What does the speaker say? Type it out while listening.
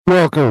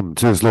Welcome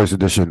to this latest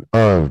edition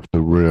of the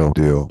Real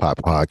Deal Pop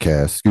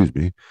Podcast. Excuse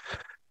me.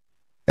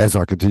 As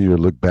I continue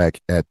to look back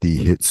at the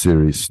hit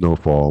series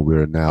Snowfall, we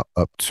are now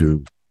up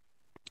to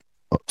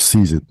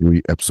season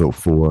 3, episode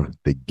 4,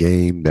 The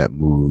Game That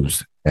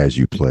Moves As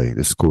You Play.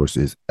 This, of course,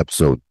 is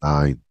episode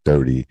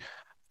 930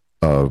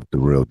 of the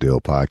Real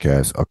Deal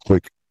Podcast. A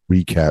quick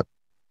recap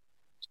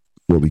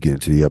before we get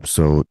into the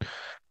episode.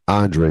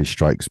 Andre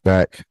strikes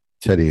back.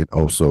 Teddy and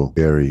also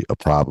bury a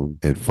problem,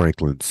 and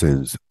Franklin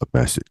sends a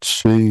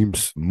message.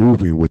 James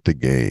moving with the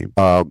game.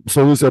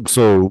 So this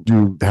episode,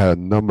 you had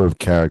a number of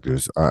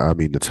characters. I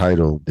mean, the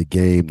title, The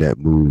Game That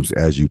Moves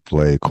As You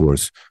Play, of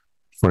course,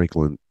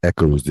 Franklin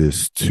echoes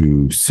this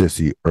to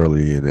Sissy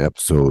early in the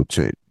episode,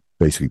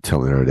 basically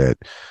telling her that,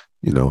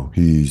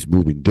 he's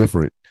moving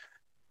different.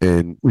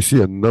 And we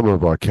see a number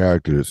of our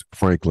characters,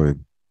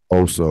 Franklin,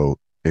 also,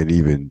 and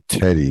even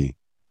Teddy,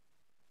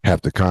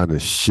 have to kind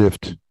of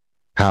shift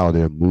how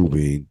they're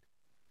moving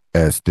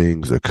as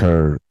things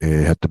occur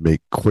and have to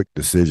make quick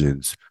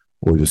decisions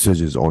or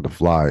decisions on the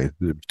fly,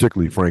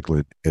 particularly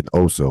Franklin and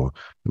Oso.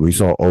 We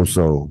saw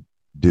Oso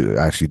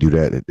actually do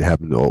that. It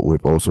happened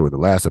with Oso in the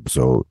last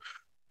episode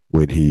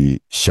when he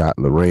shot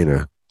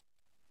Lorena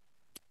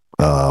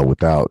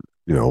without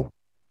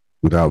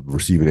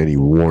receiving any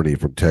warning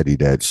from Teddy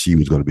that she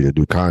was going to be the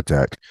new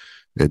contact.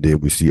 And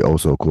then we see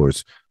Oso, of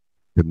course,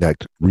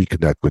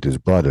 reconnect with his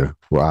brother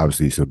for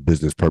obviously some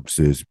business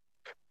purposes,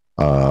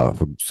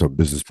 moving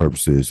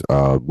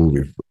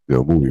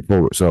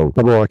forward. So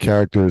some of our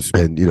characters,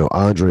 and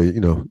Andre,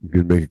 you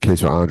can make a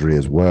case for Andre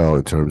as well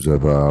in terms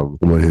of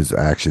what his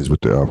actions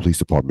with the police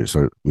department,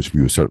 which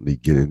we will certainly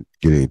get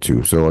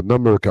into. So a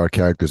number of our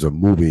characters are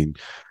moving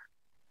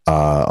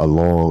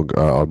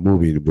are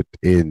moving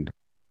within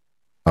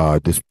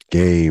this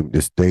game,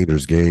 this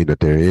dangerous game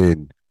that they're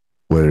in,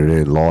 whether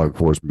they're in law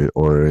enforcement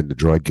or in the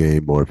drug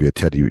game, or if you're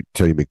Teddy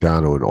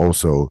McDonald, and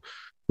also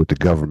with the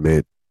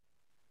government.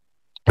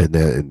 And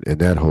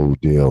that whole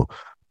deal.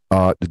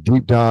 The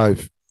deep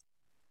dive,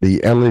 the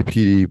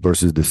LAPD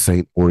versus the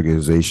Saint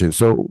organization.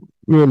 So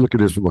we're going to look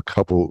at this from a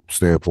couple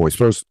standpoints.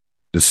 First,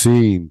 the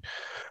scene.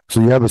 So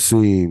you have a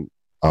scene.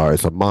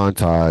 It's a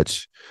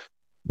montage,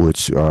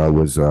 which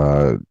was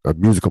a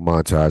musical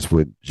montage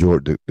with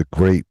George, the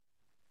great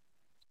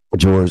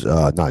George,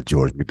 not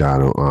George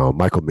McDonald,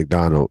 Michael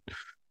McDonald,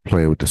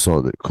 playing with the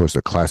song. Of course,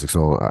 the classic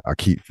song. I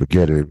keep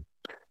forgetting.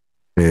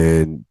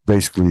 And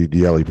basically,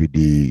 the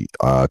LAPD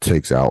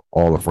takes out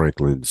all of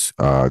Franklin's,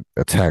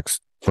 attacks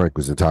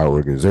Franklin's entire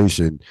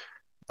organization,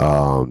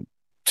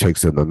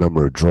 takes in a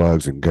number of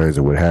drugs and guns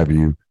and what have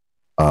you.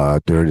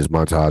 During this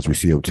montage, we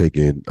see them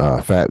taking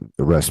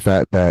arrest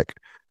Fatback.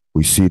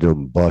 We see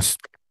them bust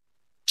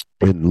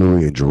in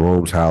Louis and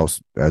Jerome's house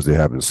as they're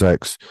having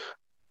sex,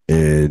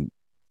 and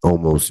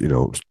almost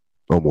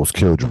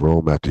killed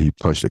Jerome after he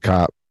punched a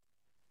cop.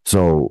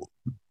 So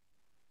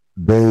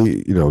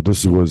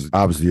this was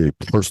obviously a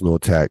personal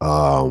attack.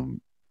 Not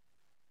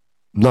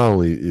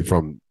only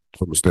from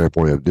a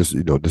standpoint of this,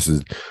 this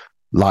is a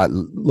lot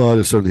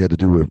that certainly had to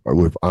do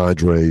with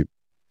Andre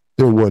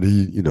and what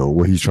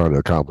he's trying to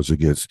accomplish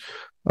against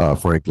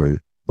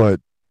Franklin.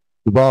 But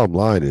the bottom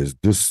line is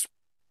this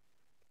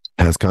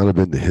has kind of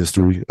been the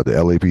history of the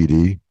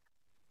LAPD.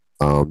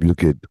 You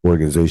look at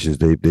organizations;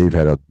 they've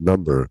had a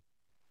number.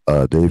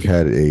 They've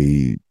had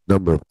a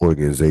number of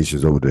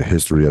organizations over the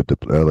history of the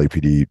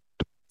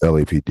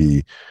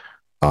LAPD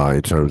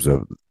in terms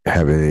of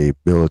having a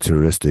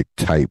militaristic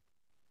type,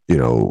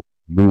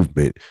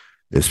 movement,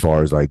 as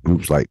far as like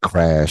groups like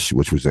Crash,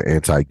 which was an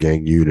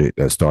anti-gang unit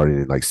that started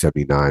in like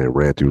 79 and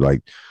ran through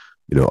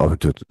up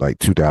until like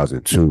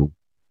 2002.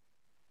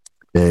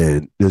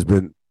 And there's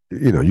been,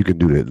 you can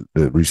do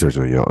the research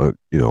on on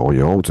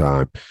your own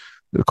time.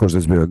 Of course,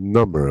 there's been a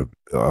number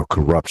of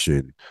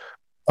corruption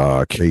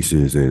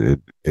cases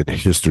in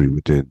history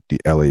within the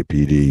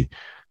LAPD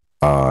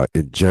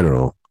in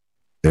general.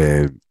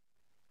 And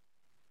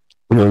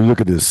you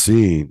look at this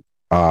scene,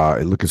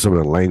 and look at some of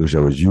the language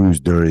that was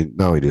used during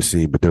not only this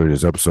scene but during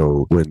this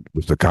episode when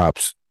with the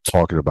cops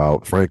talking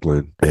about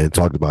Franklin and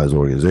talking about his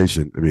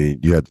organization. I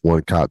mean, you had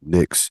one cop,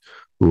 Nix,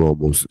 who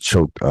almost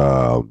choked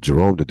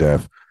Jerome to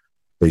death.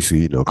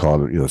 Basically,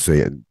 called him,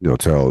 say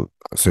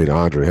to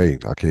Andre, hey,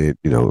 I can't,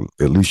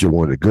 at least you're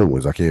one of the good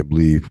ones. I can't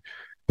believe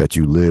that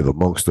you live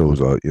amongst those,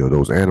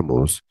 those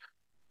animals.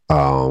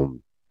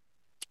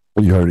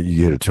 You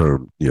hear the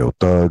term,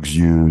 thugs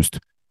used.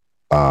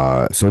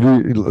 So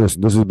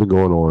listen, this has been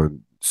going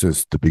on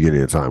since the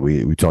beginning of time.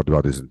 We talked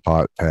about this in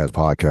past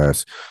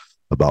podcasts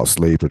about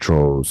slave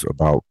patrols,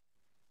 about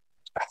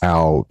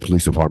how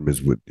police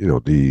departments would,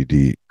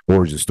 the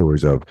origin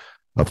stories of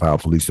how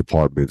police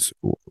departments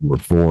were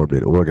formed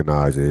and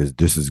organized. And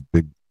this has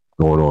been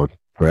going on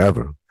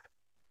forever.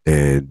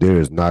 And there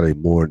is not a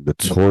more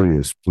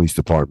notorious police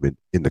department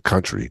in the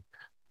country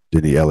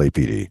than the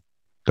LAPD.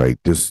 Like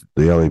the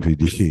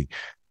LAPD.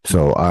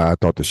 So I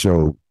thought the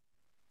show,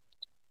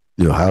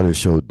 how the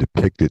show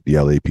depicted the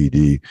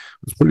LAPD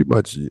was pretty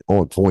much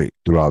on point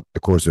throughout the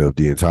course of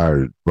the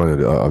entire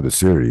run of the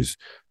series.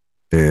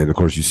 And of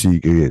course, you see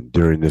again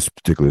during this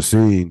particular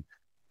scene,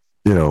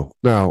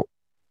 now,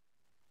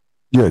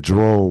 yeah,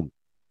 Jerome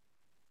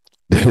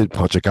did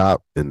punch a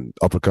cop and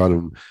uppercut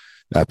him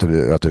after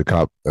the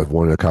cop, as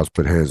one of the cops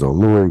put hands on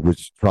Louis,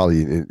 which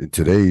probably in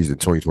today's in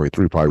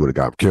 2023 probably would have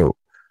got him killed.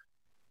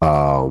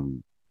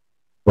 Um,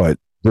 but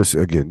this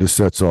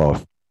sets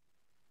off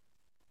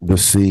the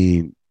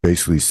scene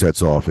basically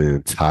sets off an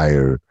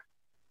entire,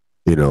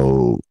 you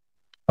know,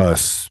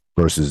 us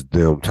versus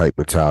them type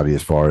mentality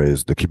as far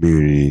as the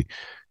community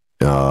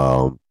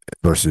um,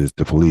 versus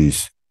the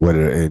police.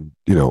 Whether and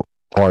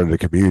part of the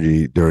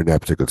community during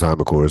that particular time,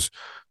 of course,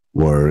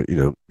 were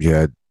you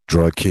had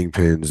drug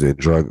kingpins and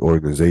drug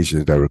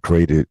organizations that were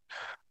created,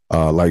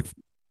 like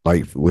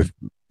with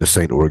the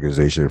Saint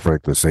organization,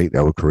 Franklin Saint,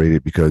 that were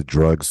created because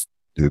drugs.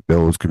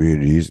 Those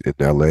communities in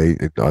LA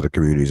and other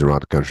communities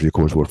around the country, of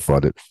course, were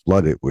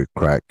flooded with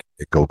crack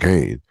and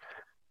cocaine.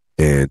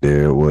 And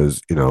there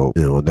was,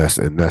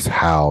 and that's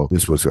how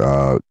this was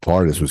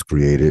part of this was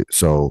created.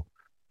 So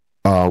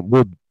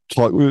we'll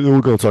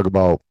we're going to talk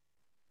about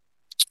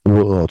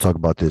talk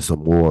about this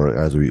some more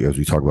as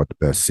we talk about the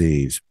best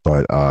scenes.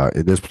 But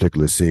in this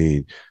particular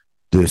scene,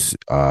 this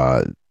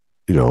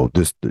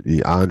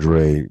the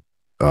Andre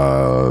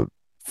uh,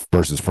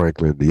 versus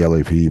Franklin, the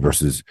LAP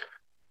versus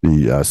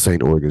the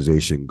Saint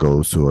organization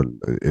goes to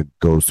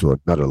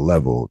another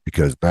level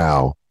because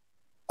now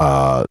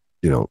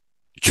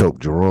choke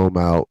Jerome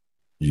out.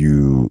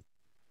 You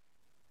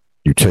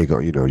take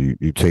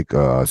you take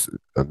a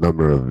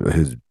number of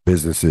his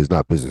businesses,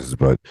 not businesses,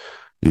 but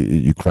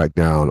you crack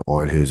down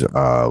on his.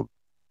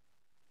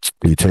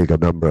 You take a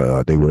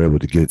number. They were able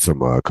to get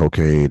some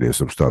cocaine and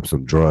some stuff,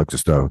 some drugs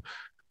and stuff.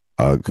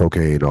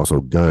 Cocaine,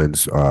 also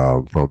guns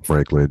from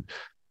Franklin.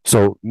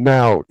 So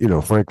now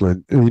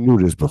Franklin. He knew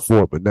this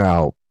before, but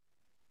now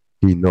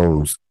he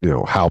knows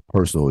how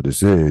personal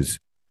this is.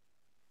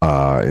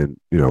 And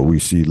we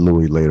see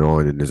Louis later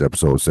on in this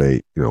episode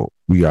say,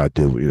 we got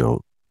to deal with,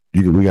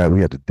 we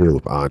have to deal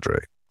with Andre.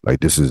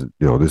 Like this is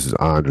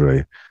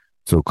Andre.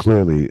 So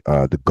clearly,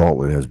 the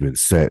gauntlet has been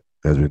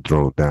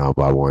thrown down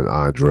by one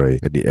Andre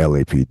and the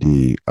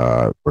LAPD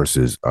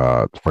versus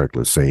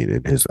Franklin Saint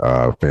and his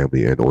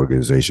family and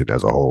organization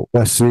as a whole.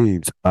 That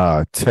scenes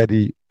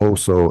Teddy,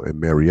 Oso, and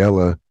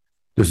Mariella.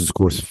 This is, of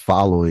course,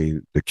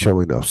 following the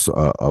killing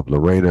of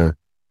Lorena.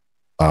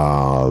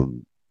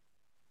 Um,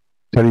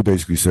 Teddy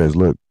basically says,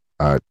 "Look,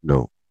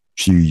 no,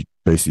 she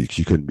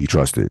couldn't be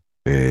trusted,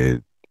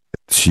 and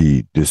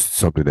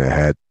something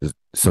that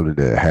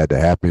had to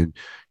happen.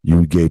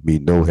 You gave me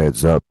no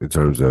heads up in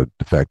terms of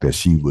the fact that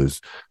she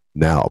was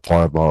now a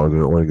part of our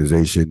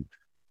organization."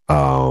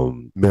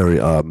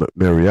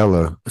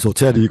 Mariella. So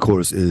Teddy, of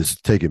course, is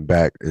taken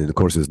back, and of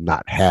course, is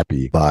not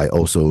happy by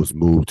Oso's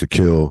move to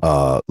kill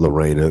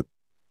Lorena,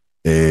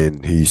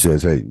 and he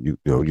says, "Hey,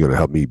 you're gonna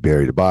help me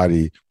bury the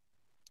body."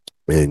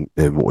 And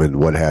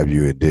what have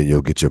you, and then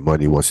you'll get your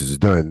money once it's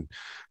done.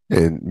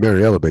 And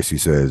Mariella basically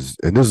says,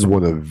 and this is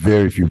one of the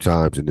very few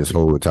times in this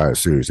whole entire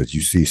series that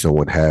you see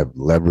someone have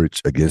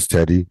leverage against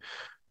Teddy,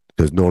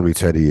 because normally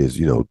Teddy is,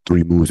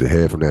 three moves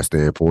ahead from that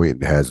standpoint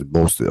and has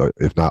most,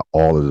 if not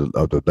all,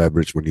 of the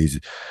leverage when he's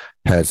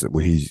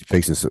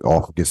facing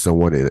off against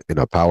someone in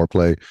a power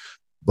play.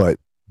 But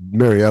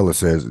Mariella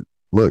says,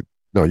 "Look,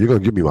 no, you're gonna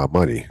give me my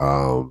money,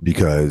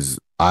 because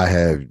I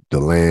have the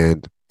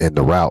land and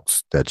the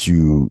routes that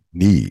you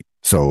need."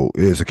 So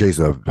it's a case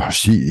of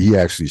he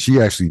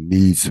actually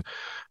needs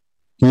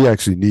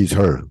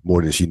her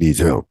more than she needs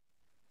him.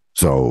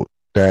 So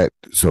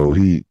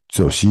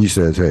she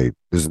says, "Hey,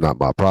 this is not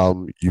my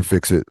problem. You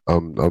fix it.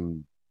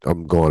 I'm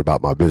going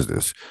about my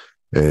business."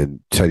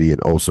 And Teddy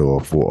and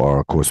Oso are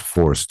of course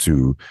forced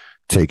to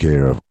take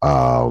care of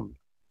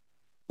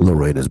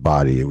Lorena's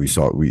body, and we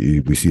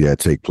see that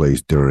take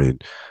place during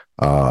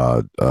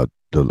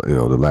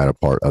the latter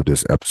part of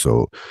this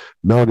episode.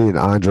 Melanie and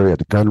Andre at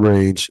the gun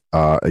range.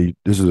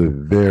 This is a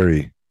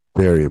very,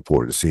 very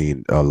important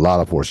scene. A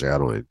lot of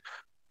foreshadowing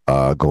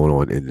going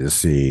on in this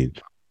scene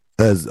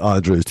as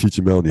Andre is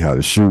teaching Melanie how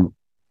to shoot.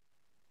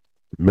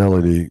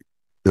 Melanie,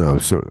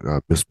 I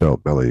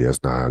misspelled Melody.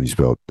 That's not how you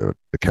spell the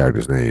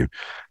character's name.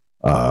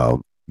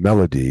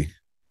 Melody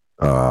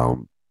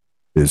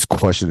is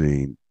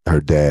questioning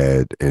her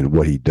dad and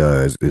what he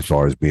does as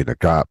far as being a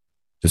cop.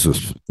 This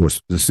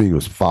scene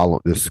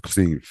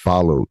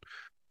followed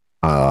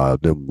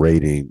them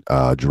raiding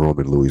Jerome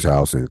and Louis'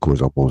 house, and of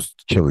course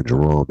almost killing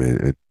Jerome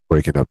and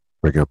breaking up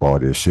all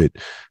this shit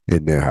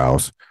in their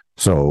house.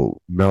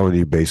 So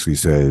Melanie basically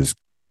says,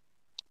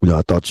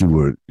 "I thought you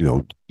were,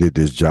 did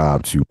this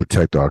job to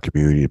protect our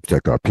community and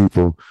protect our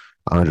people."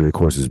 Andre, of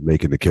course, is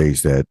making the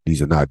case that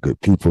these are not good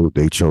people.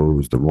 They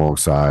chose the wrong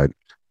side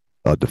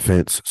of the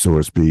fence, so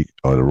to speak,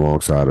 or the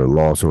wrong side of the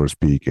law, so to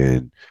speak,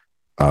 and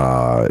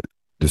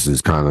this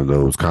is kind of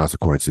those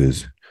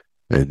consequences.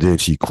 And then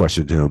she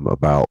questioned him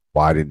about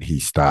why didn't he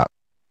stop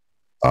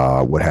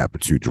what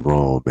happened to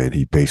Jerome, and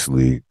he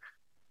basically,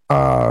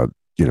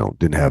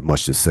 didn't have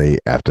much to say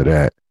after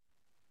that.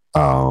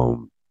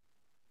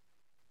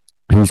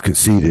 He's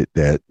conceded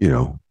that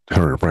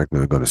her and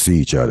Franklin are going to see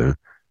each other,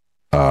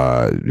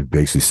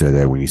 Basically said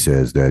that when he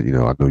says that,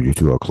 I know you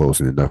two are close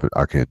and nothing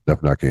I can't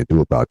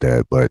do about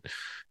that. But,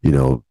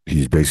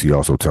 he's basically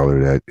also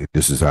telling her that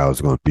this is how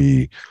it's going to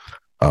be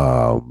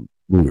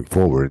moving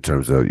forward in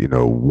terms of,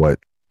 what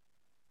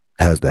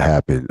has to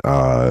happen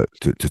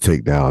to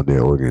take down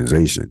their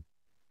organization.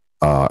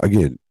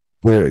 Again,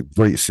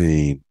 great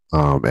scene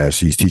as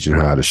she's teaching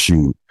her how to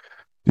shoot.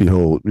 The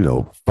whole,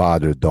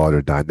 father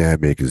daughter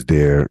dynamic is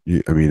there.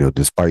 I mean,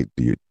 despite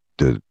the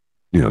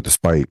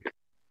despite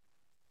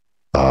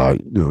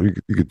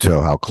you can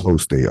tell how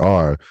close they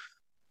are,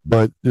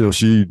 but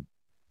she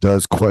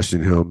does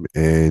question him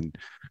and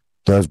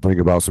does bring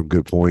about some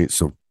good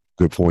points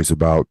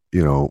about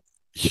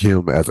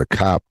him as a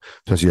cop,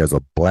 especially as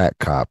a black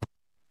cop,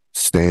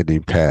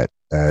 standing pat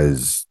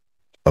as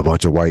a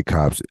bunch of white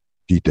cops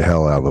beat the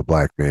hell out of a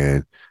black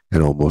man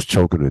and almost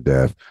choke him to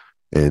death.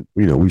 And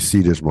we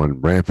see this run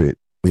rampant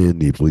in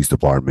the police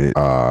department.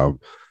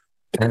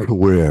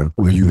 Where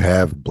you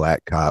have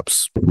black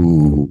cops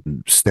who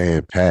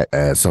stand pat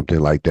as something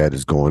like that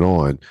is going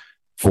on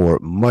for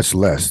much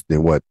less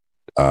than what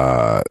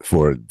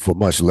for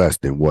much less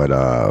than what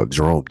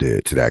Jerome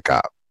did to that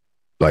cop,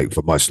 like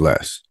for much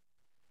less.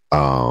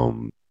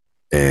 And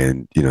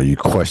you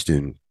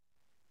can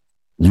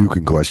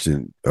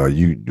question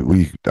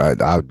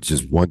I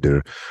just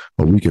wonder,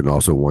 but we can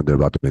also wonder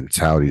about the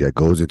mentality that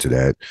goes into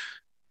that.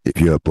 If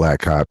you're a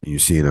black cop and you're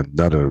seeing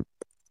another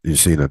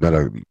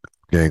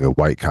gang of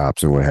white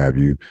cops and what have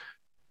you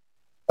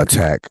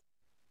attack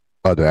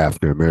other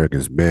African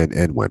Americans, men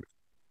and women,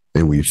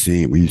 and we've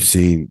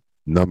seen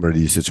a number of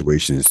these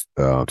situations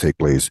take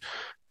place,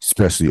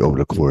 especially over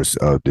the course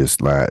of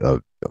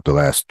the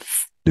last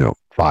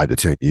 5 to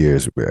 10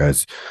 years,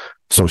 as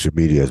social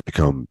media has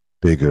become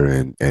bigger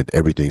and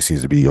everything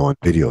seems to be on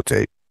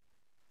videotape.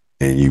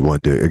 And you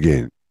wonder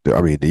again.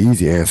 I mean, the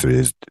easy answer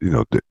is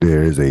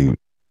there is a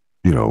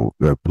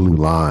blue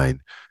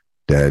line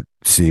that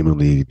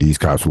seemingly these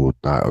cops will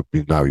not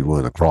be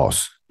willing to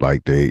cross.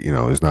 Like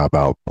it's not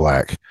about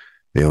black.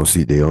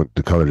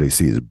 The color they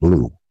see is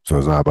blue. So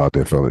it's not about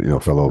their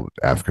fellow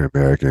African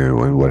American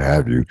and what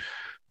have you.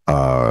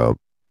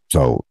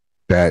 So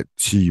that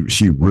she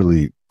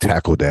really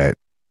tackled that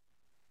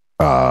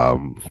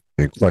and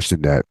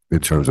questioned that in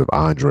terms of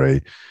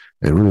Andre,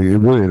 and really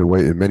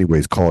in many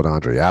ways called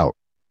Andre out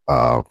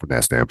from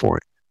that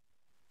standpoint.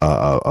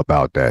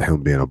 About that,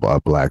 him being a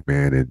black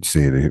man and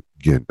seeing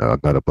again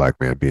another black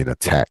man being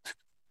attacked,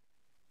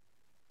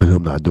 and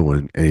him not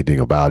doing anything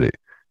about it.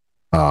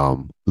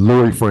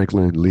 Louis,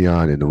 Franklin,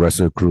 Leon, and the rest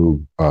of the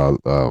crew.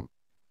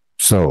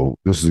 So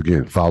this is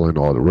again following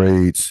all the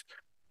raids.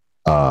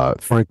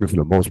 Franklin, for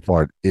the most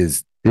part,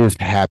 is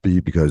happy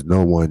because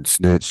no one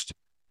snitched.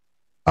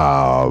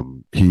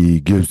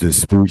 He gives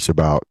this speech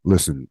about,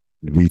 listen,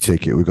 we're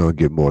going to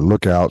get more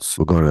lookouts.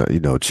 We're going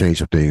to, change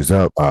some things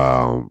up.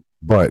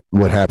 But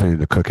what happened in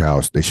the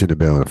cookhouse, they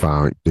shouldn't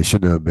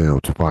have been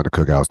able to find the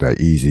cookhouse that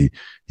easy.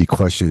 He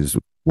questions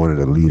one of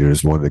the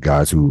leaders, one of the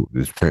guys who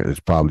is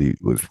probably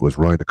was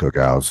running the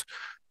cookhouse.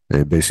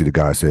 And basically the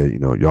guy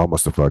said, y'all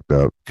must have fucked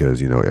up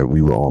because,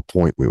 we were on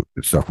point with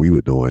the stuff we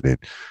were doing. And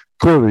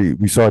clearly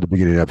we saw at the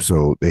beginning of the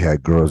episode, they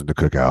had girls in the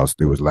cookhouse.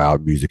 There was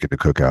loud music in the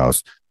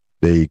cookhouse.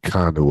 They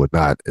kind of were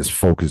not as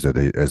focused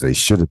as they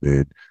should have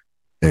been.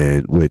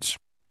 And which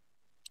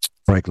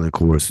Franklin, of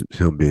course,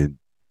 him being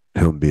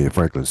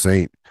Franklin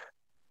Saint,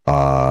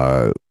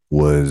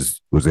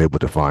 was able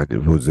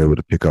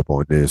to pick up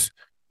on this.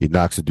 He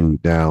knocks the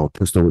dude down,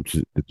 pistol whips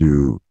the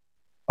dude.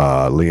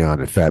 Leon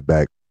and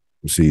Fatback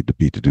proceed to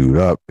beat the dude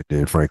up, and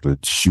then Franklin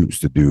shoots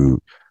the dude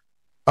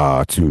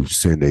to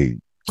send a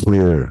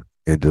clear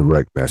and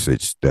direct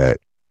message that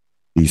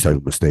these type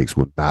of mistakes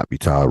will not be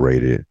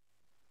tolerated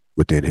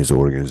within his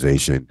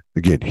organization.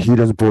 Again, he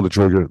doesn't pull the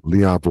trigger.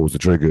 Leon pulls the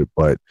trigger,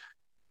 but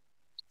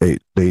they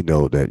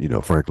know that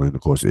Franklin,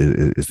 of course,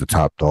 is the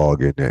top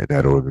dog in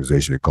that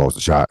organization and calls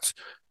the shots.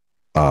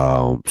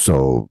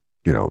 So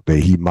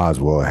he might as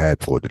well had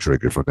pulled the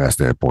trigger from that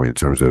standpoint in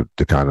terms of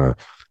the kind of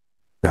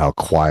how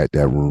quiet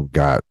that room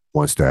got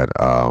once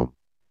Leon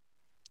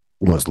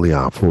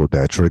pulled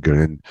that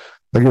trigger. And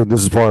again,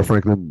 this is part of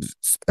Franklin's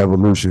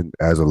evolution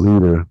as a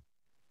leader.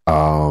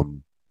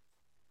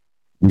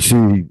 We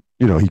see,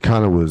 he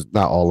kind of was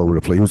not all over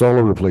the place. He was all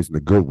over the place in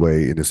a good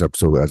way in this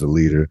episode as a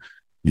leader.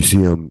 You see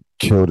him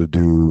kill the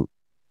dude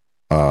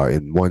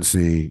in one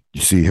scene.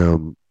 You see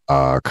him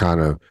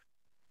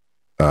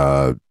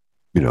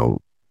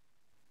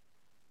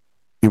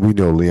we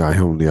know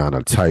Leon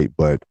are tight,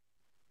 but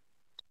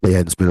they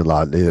hadn't spent a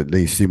lot.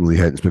 They seemingly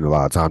hadn't spent a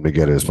lot of time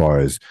together as far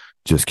as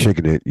just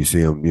kicking it. You see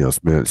him,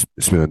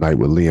 spend a night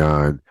with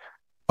Leon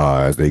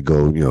as they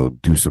go,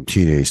 do some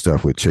teenage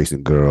stuff with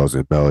chasing girls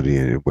and Melody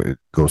and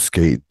go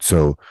skate.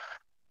 So,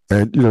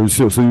 and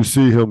so you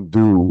see him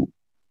do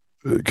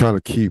kind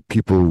of keep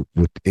people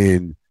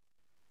within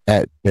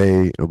at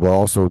bay, but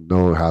also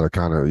know how to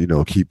kind of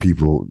keep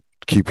people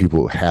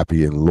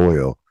happy and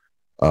loyal.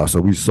 So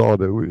we saw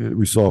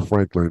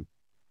Franklin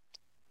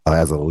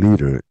as a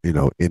leader,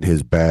 in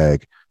his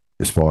bag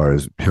as far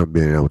as him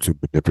being able to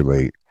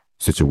manipulate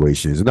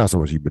situations. And not so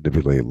much he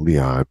manipulated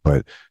Leon,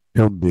 but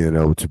him being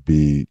able to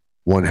be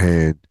one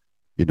hand,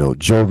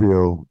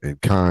 jovial and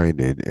kind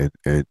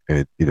and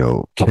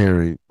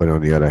caring, but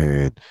on the other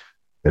hand,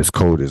 as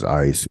cold as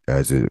ice,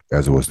 as it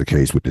was the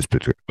case with this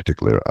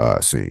particular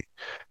scene.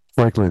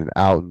 Franklin and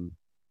Alton.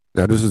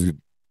 Now this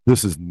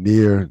is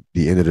near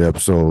the end of the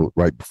episode,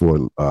 right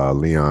before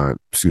right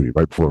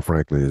before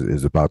Franklin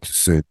is about to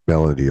send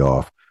Melody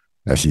off,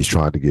 as she's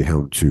trying to get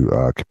him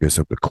to convince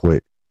him to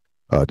quit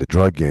the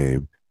drug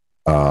game.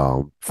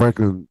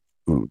 Franklin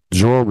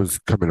Jerome is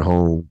coming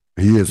home.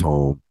 He is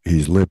home.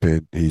 He's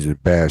limping. He's in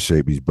bad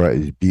shape. He's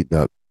beaten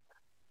up.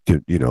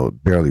 Can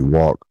barely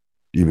walk,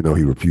 even though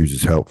he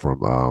refuses help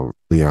from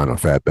Leon or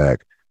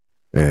Fatback.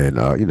 And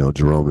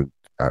Jerome,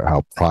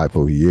 how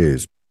prideful he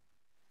is,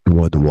 he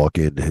wanted to walk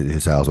in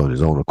his house on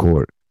his own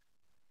accord.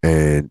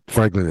 And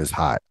Franklin is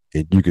hot,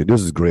 and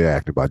this is great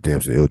acting by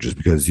Damson Idris,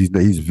 because he's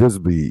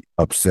visibly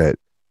upset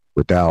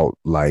without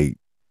like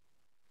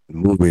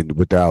moving,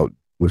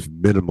 with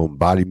minimum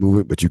body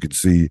movement, but you can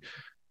see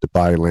the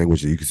body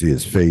language, you can see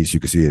his face, you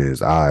can see it in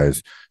his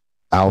eyes.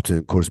 Alton,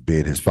 of course,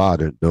 being his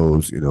father,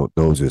 knows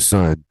his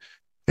son,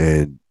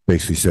 and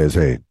basically says,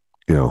 "Hey,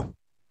 I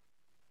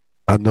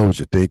know what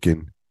you're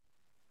thinking.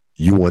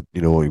 You want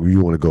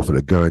to go for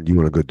the gun. You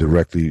want to go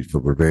directly for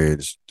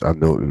revenge. I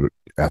know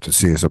after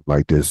seeing something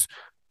like this,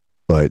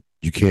 but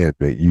you can't,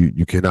 man.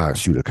 You cannot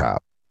shoot a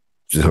cop."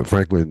 Just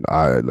Franklin,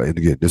 and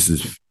again, this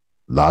is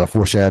a lot of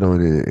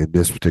foreshadowing in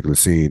this particular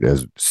scene,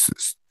 as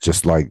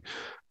just like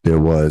there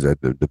was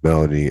at the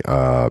Melanie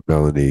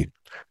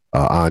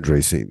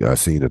Andre scene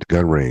at the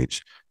gun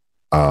range.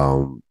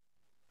 Alton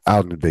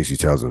basically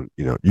tells him,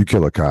 you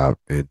kill a cop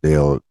and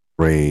they'll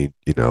rain,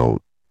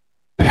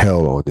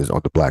 hell on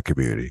the black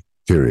community.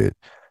 Period.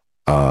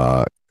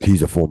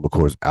 He's a former, of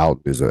course.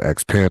 Alton is an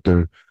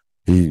ex-Panther.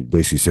 He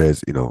basically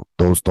says,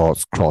 those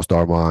thoughts crossed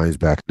our minds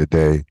back in the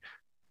day.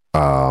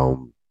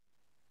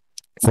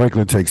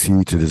 Franklin takes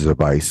heed to this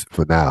advice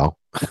for now.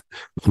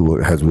 we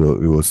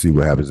will see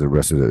what happens in the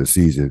rest of the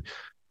season.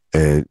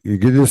 And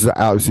this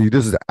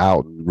is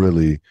Alton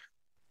really,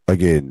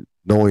 again,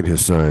 knowing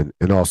his son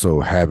and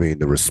also having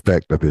the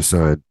respect of his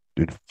son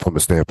from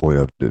a standpoint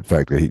of the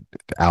fact that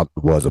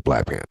Alton was a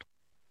Black Panther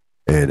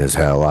and has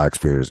had a lot of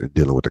experience in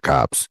dealing with the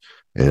cops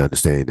and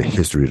understanding the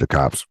history of the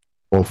cops.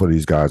 Both of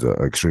these guys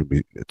are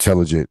extremely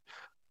intelligent,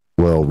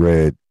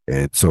 well-read,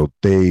 and so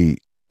they,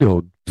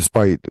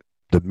 despite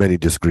the many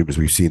disagreements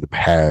we've seen them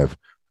have,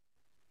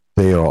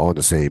 they are on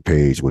the same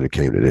page when it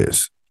came to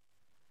this.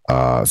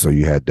 So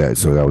you had that.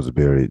 So that was a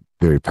very,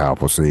 very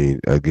powerful scene.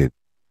 Again,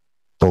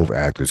 both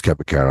actors,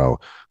 Kevin Carroll,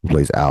 who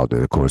plays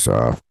Alden, of course,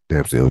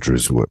 Damson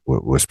Idris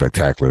was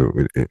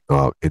spectacular in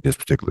this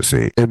particular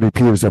scene.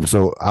 MVP of this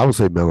episode, I would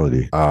say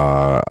Melody.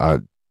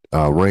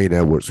 Rain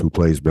Edwards, who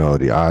plays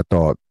Melody, I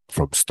thought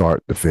from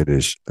start to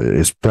finish,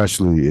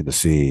 especially in the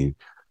scene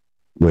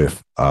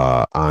with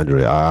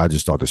Andre, I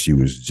just thought that she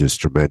was just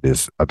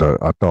tremendous. I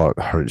thought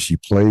she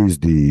plays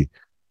the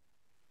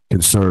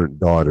concerned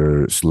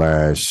daughter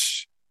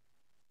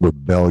 /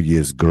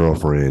 rebellious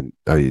girlfriend,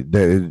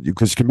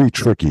 because she can be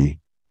tricky,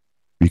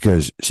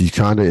 because she's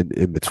kind of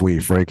in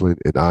between Franklin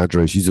and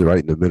Andre. She's right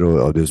in the middle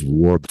of this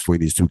war between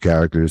these two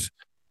characters,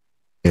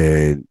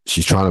 and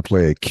she's trying to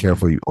play it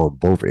carefully on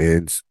both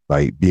ends,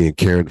 like being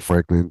Karen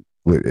Franklin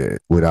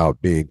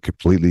without being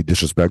completely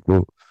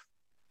disrespectful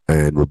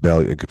and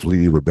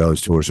completely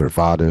rebellious towards her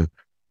father.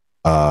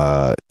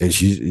 And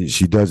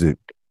she does it.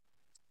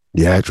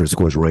 The actress, of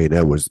course, Rain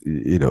Edwards,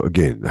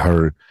 again,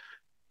 her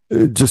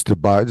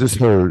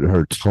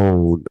her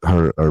tone,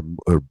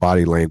 her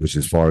body language,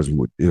 as far as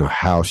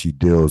how she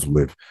deals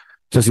with,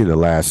 just in the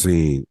last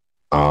scene,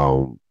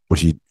 when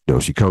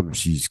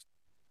she's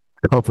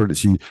comforted,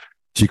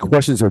 she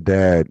questions her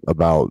dad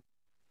about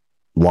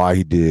why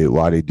they did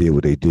what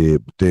they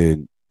did, but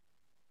then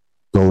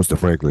goes to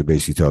Franklin,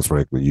 basically tells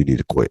Franklin, you need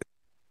to quit.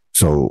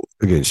 So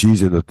again,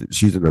 she's in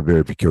a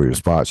very peculiar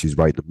spot. She's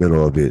right in the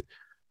middle of it.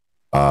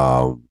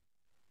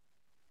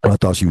 I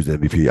thought she was the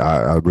MVP.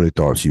 I really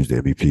thought she was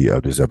the MVP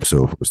of this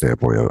episode from a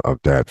standpoint of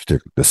that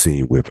particular the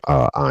scene with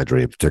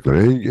Andre in particular,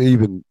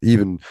 and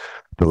even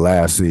the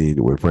last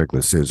scene when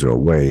Franklin sends her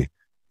away.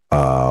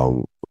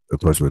 Of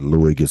course, when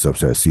Louis gets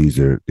upset, sees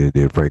her, and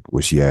then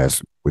when she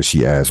asks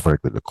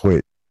Franklin to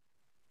quit,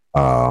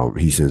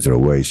 he sends her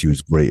away. She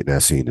was great in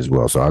that scene as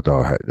well. So I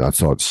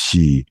thought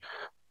she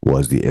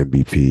was the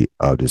MVP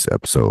of this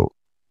episode.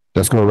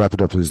 That's going to wrap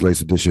it up for this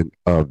latest edition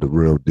of the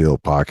Real Deal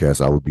podcast.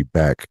 I will be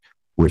back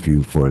with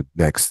you for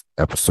next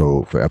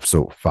episode, for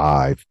episode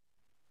 5,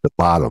 The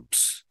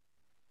Bottoms,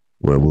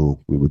 where we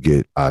will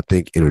get, I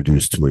think,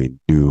 introduced to a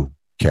new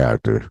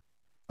character.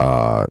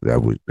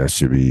 That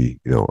should be,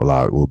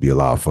 will be a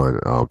lot of fun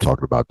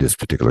talking about this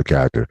particular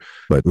character.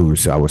 But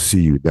I will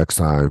see you next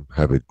time.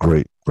 Have a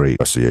great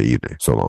rest of your evening. So long.